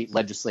and state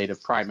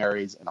legislative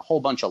primaries and a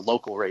whole bunch of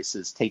local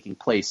races taking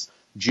place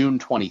June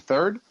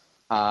 23rd.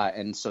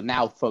 And so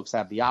now folks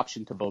have the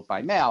option to vote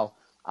by mail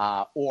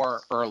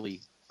or early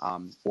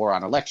or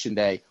on election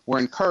day. We're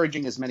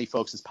encouraging as many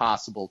folks as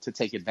possible to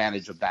take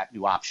advantage of that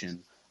new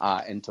option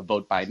and to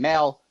vote by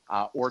mail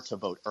or to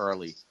vote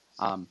early.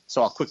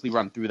 So I'll quickly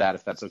run through that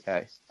if that's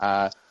okay.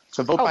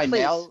 So vote by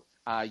mail,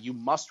 you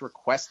must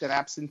request an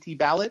absentee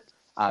ballot.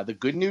 The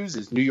good news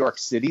is New York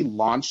City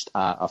launched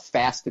a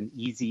fast and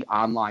easy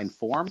online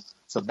form.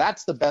 So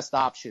that's the best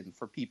option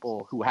for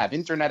people who have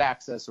internet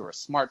access or a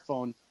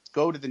smartphone.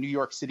 Go to the New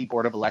York City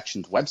Board of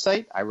Elections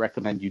website. I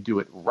recommend you do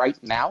it right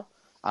now.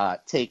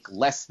 Take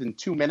less than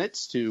 2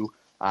 minutes to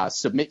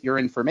submit your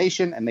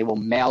information, and they will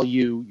mail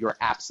you your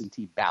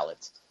absentee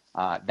ballot.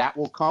 That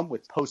will come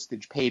with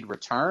postage paid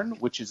return,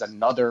 which is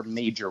another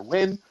major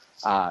win.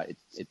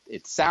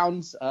 It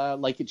sounds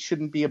like it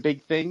shouldn't be a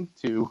big thing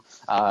to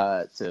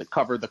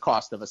cover the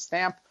cost of a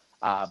stamp.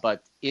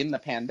 But in the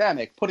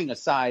pandemic, putting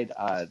aside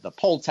the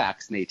poll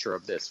tax nature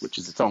of this, which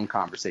is its own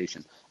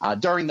conversation,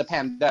 during the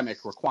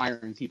pandemic,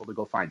 requiring people to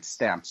go find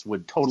stamps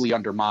would totally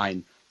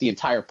undermine the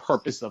entire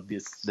purpose of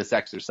this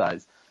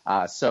exercise.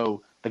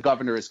 So the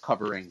governor is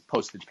covering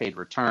postage paid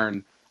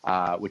return,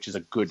 which is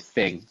a good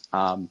thing.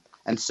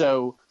 And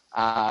so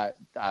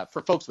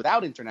for folks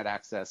without internet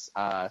access,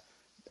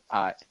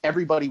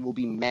 everybody will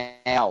be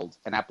mailed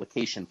an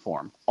application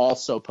form,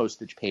 also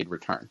postage paid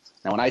return.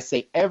 Now, when I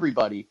say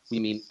everybody, we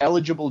mean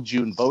eligible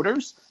June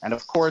voters. And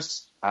of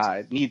course,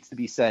 it needs to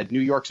be said, New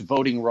York's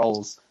voting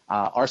rolls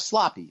are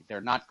sloppy.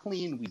 They're not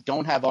clean. We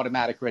don't have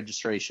automatic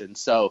registration.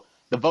 So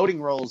the voting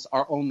rolls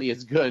are only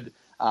as good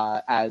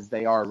as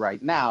they are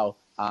right now.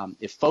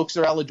 If folks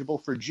are eligible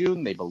for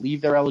June, they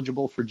believe they're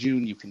eligible for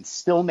June, you can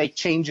still make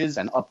changes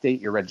and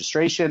update your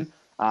registration.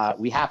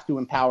 We have to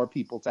empower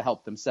people to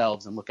help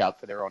themselves and look out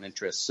for their own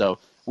interests. So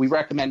we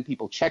recommend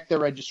people check their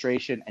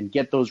registration and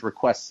get those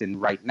requests in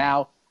right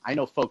now. I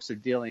know folks are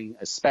dealing,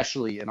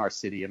 especially in our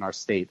city, in our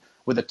state,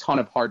 with a ton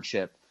of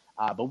hardship,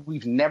 but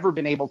we've never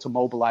been able to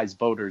mobilize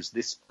voters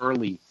this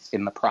early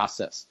in the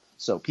process.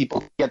 So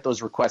people get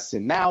those requests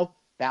in now.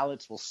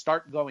 Ballots will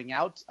start going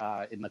out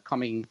in the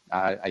coming,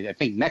 I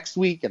think, next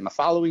week and the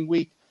following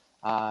week.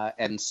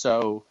 And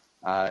so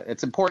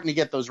it's important to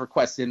get those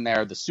requests in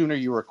there. The sooner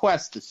you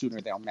request, the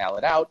sooner they'll mail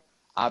it out.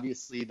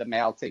 Obviously, the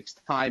mail takes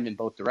time in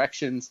both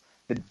directions.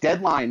 The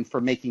deadline for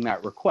making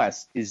that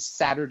request is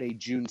Saturday,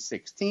 June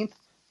 16th,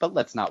 but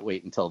let's not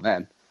wait until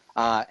then.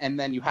 And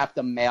then you have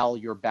to mail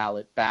your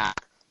ballot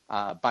back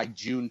by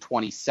June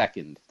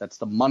 22nd. That's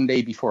the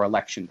Monday before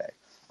Election Day.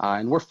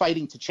 And we're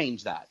fighting to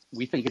change that.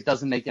 We think it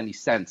doesn't make any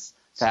sense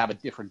to have a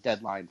different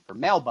deadline for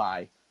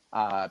mail-by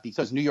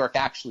because New York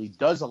actually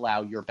does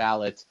allow your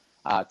ballot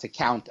to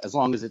count as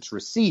long as it's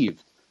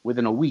received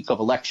within a week of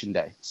Election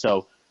Day.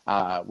 So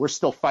we're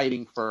still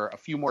fighting for a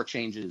few more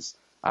changes.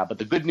 But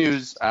the good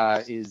news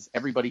is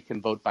everybody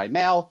can vote by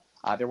mail.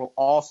 There will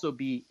also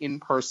be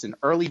in-person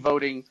early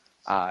voting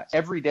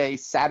every day,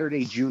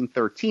 Saturday, June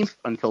 13th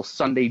until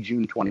Sunday,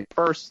 June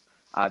 21st.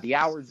 The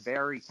hours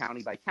vary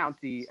county by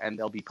county, and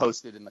they'll be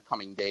posted in the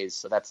coming days,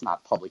 so that's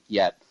not public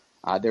yet.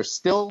 There's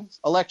still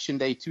Election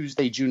Day,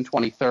 Tuesday, June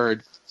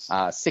 23rd,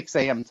 6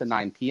 a.m. to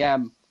 9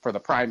 p.m. for the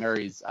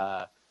primaries.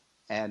 But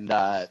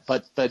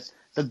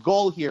the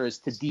goal here is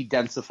to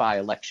de-densify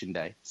Election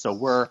Day. So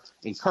we're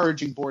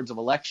encouraging boards of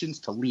elections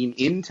to lean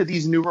into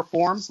these new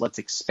reforms. Let's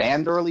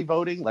expand early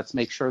voting. Let's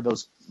make sure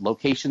those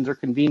locations are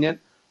convenient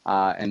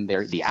and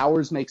the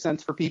hours make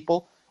sense for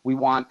people. We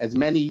want as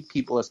many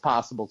people as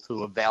possible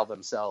to avail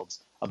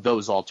themselves of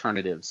those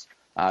alternatives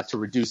to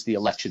reduce the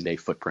Election Day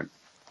footprint.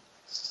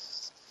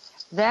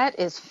 That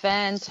is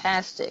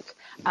fantastic.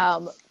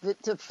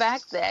 The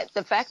fact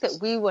that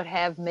we would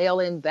have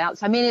mail-in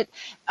ballots. I mean,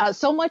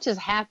 so much has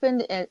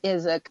happened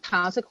as a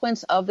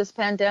consequence of this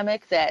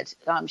pandemic that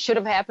should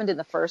have happened in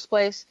the first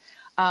place.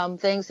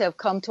 Things have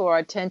come to our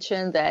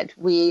attention that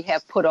we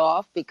have put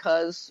off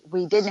because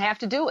we didn't have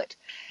to do it.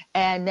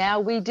 And now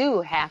we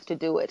do have to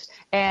do it.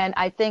 And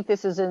I think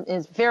this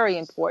is very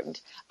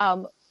important.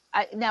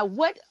 Now,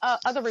 what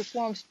other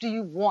reforms do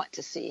you want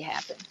to see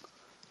happen?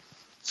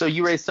 So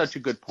you raised such a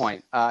good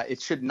point. It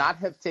should not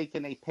have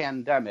taken a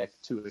pandemic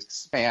to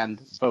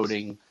expand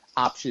voting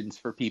options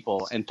for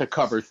people and to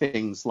cover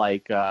things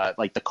like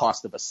the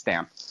cost of a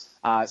stamp.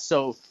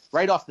 So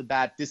right off the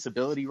bat,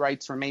 disability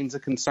rights remains a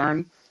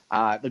concern.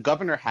 The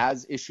governor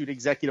has issued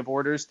executive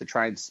orders to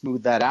try and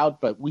smooth that out,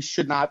 but we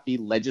should not be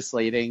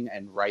legislating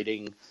and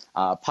writing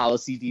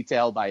policy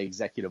detail by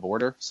executive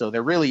order. So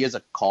there really is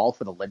a call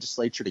for the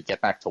legislature to get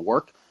back to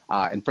work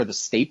and for the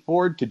state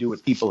board to do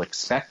what people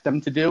expect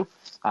them to do.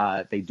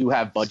 They do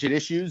have budget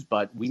issues,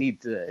 but we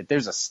need to, if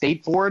there's a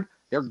state board,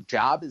 their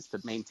job is to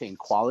maintain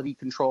quality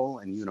control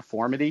and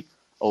uniformity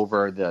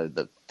over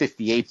the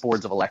 58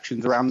 boards of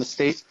elections around the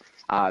state.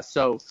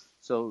 So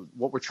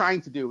what we're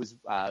trying to do is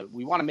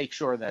we want to make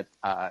sure that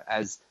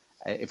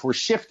if we're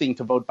shifting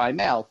to vote by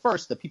mail,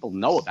 first, that people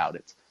know about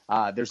it.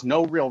 There's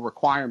no real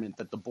requirement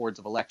that the boards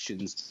of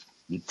elections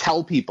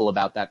tell people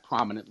about that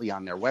prominently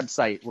on their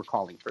website. We're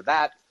calling for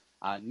that.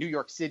 New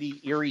York City,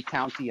 Erie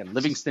County, and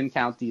Livingston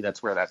County,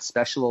 that's where that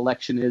special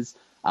election is.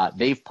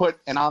 They've put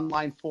an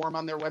online form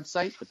on their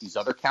website, but these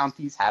other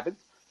counties haven't.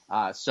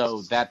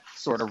 So that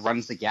sort of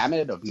runs the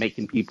gamut of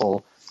making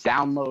people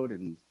download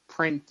and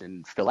print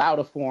and fill out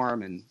a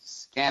form and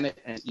scan it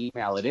and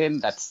email it in.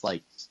 That's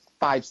like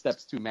 5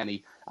 steps too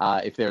many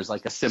if there's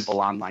like a simple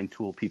online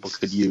tool people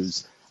could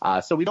use.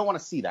 So we don't want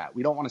to see that.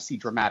 We don't want to see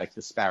dramatic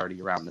disparity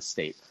around the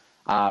state.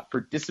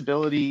 For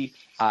disability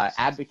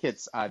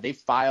advocates, they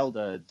filed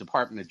a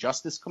Department of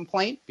Justice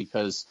complaint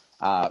because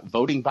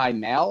voting by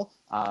mail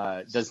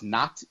does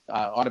not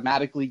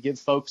automatically give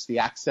folks the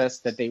access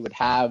that they would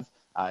have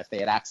if they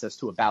had access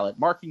to a ballot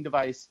marking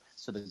device.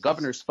 So the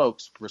governor's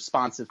folks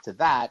responsive to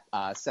that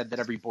said that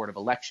every board of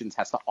elections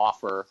has to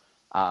offer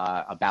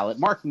a ballot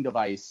marking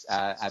device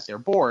at their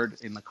board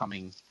in the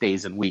coming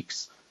days and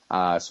weeks,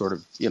 sort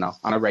of,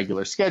 on a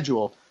regular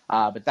schedule.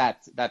 But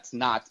that's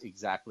not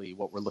exactly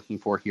what we're looking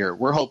for here.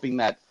 We're hoping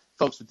that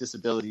folks with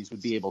disabilities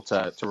would be able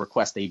to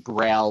request a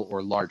braille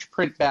or large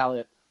print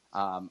ballot.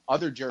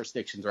 Other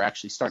jurisdictions are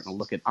actually starting to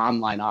look at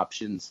online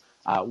options.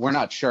 We're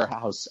not sure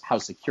how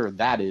secure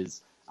that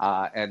is.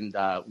 And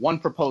one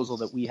proposal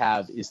that we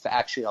have is to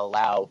actually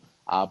allow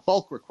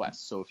bulk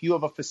requests. So if you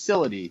have a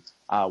facility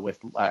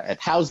at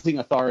housing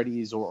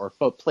authorities or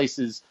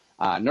places,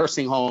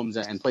 nursing homes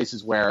and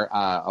places where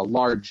a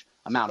large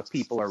amount of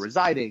people are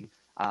residing,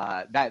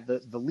 that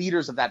the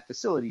leaders of that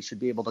facility should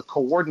be able to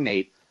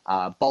coordinate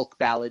bulk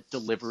ballot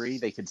delivery.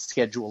 They could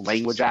schedule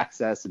language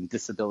access and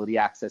disability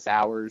access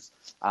hours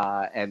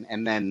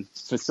and then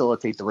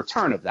facilitate the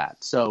return of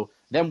that. So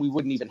then we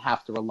wouldn't even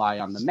have to rely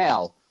on the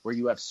mail, where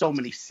you have so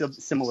many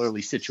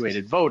similarly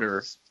situated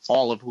voters,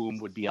 all of whom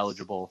would be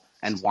eligible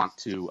and want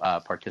to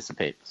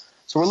participate.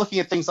 So we're looking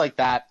at things like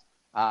that.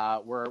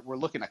 We're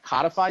looking to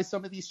codify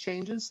some of these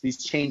changes.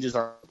 These changes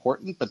are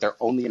important, but they're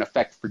only in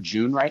effect for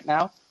June right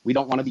now. We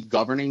don't want to be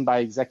governing by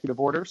executive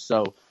order.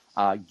 So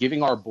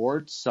giving our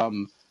board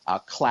some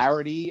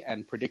clarity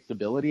and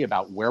predictability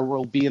about where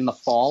we'll be in the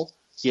fall,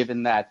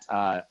 given that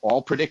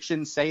all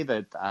predictions say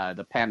that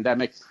the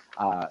pandemic,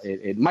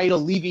 it might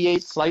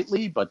alleviate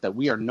slightly, but that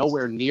we are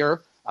nowhere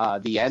near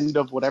the end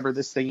of whatever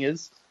this thing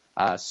is.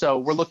 So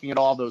we're looking at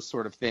all those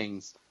sort of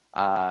things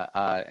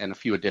and a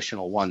few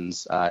additional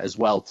ones as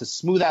well to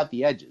smooth out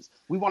the edges.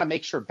 We want to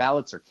make sure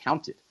ballots are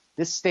counted.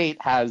 This state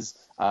has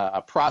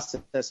a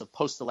process of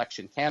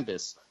post-election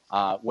canvass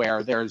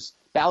where there's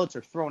ballots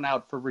are thrown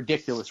out for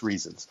ridiculous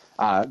reasons.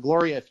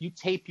 Gloria, if you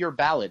tape your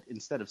ballot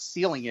instead of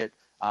sealing it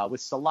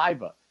with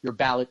saliva, your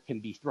ballot can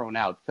be thrown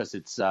out because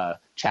it's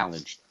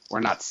challenged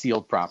or not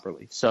sealed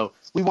properly. So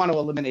we want to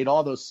eliminate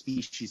all those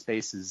species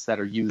spaces that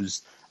are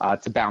used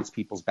to bounce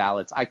people's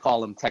ballots. I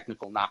call them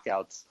technical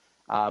knockouts.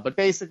 But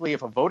basically,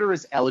 if a voter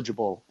is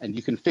eligible and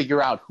you can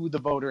figure out who the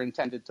voter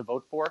intended to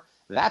vote for,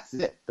 that's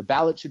it. The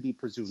ballot should be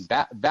presumed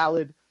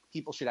valid.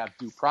 People should have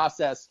due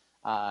process.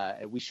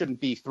 We shouldn't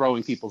be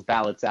throwing people's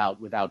ballots out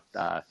without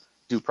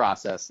due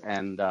process.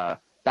 And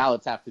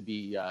ballots have to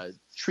be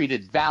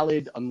treated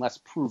valid unless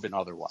proven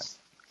otherwise.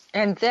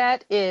 And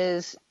that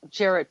is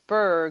Jared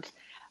Berg.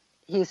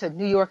 He's a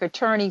New York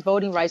attorney,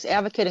 voting rights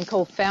advocate, and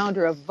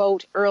co-founder of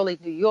Vote Early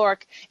New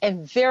York.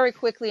 And very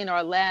quickly, in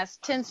our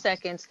last 10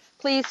 seconds,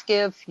 please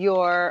give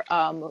your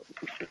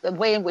the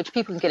way in which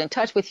people can get in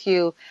touch with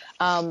you,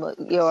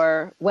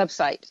 your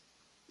website.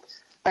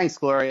 Thanks,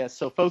 Gloria.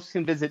 So folks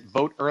can visit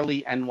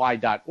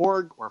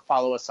voteearlyny.org or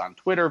follow us on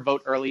Twitter,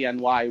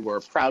 VoteEarlyNY. We're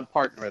a proud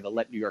partner of the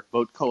Let New York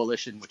Vote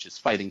Coalition, which is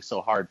fighting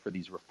so hard for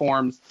these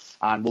reforms.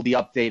 And we'll be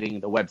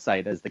updating the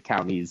website as the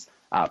counties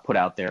put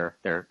out their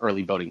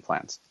early voting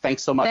plans.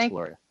 Thanks so much,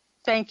 Gloria.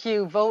 Thank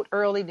you. Vote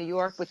Early New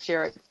York with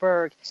Jared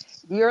Berg.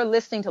 You're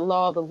listening to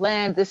Law of the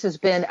Land. This has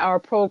been our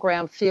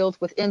program filled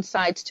with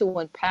insights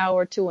to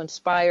empower, to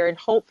inspire, and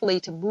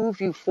hopefully to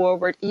move you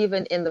forward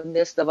even in the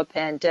midst of a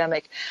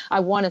pandemic.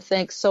 I want to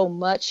thank so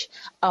much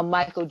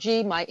Michael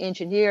G., my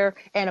engineer,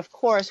 and of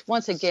course,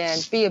 once again,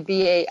 be a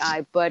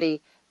BAI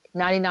buddy.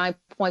 99.5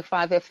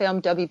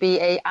 FM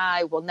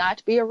WBAI will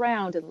not be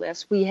around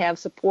unless we have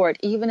support,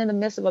 even in the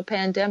midst of a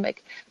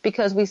pandemic,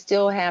 because we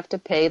still have to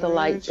pay the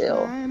light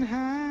bill.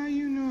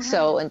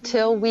 So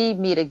until we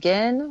meet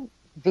again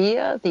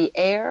via the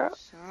air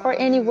or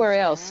anywhere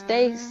else,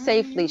 stay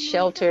safely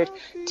sheltered.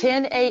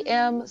 10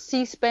 a.m.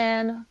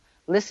 C-SPAN,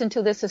 listen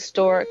to this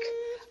historic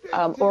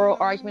oral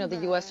argument of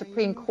the U.S.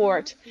 Supreme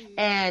Court,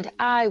 and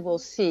I will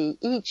see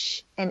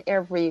each and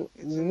every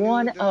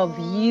one of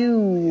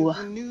you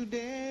on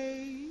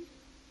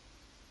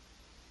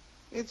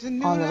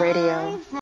the radio.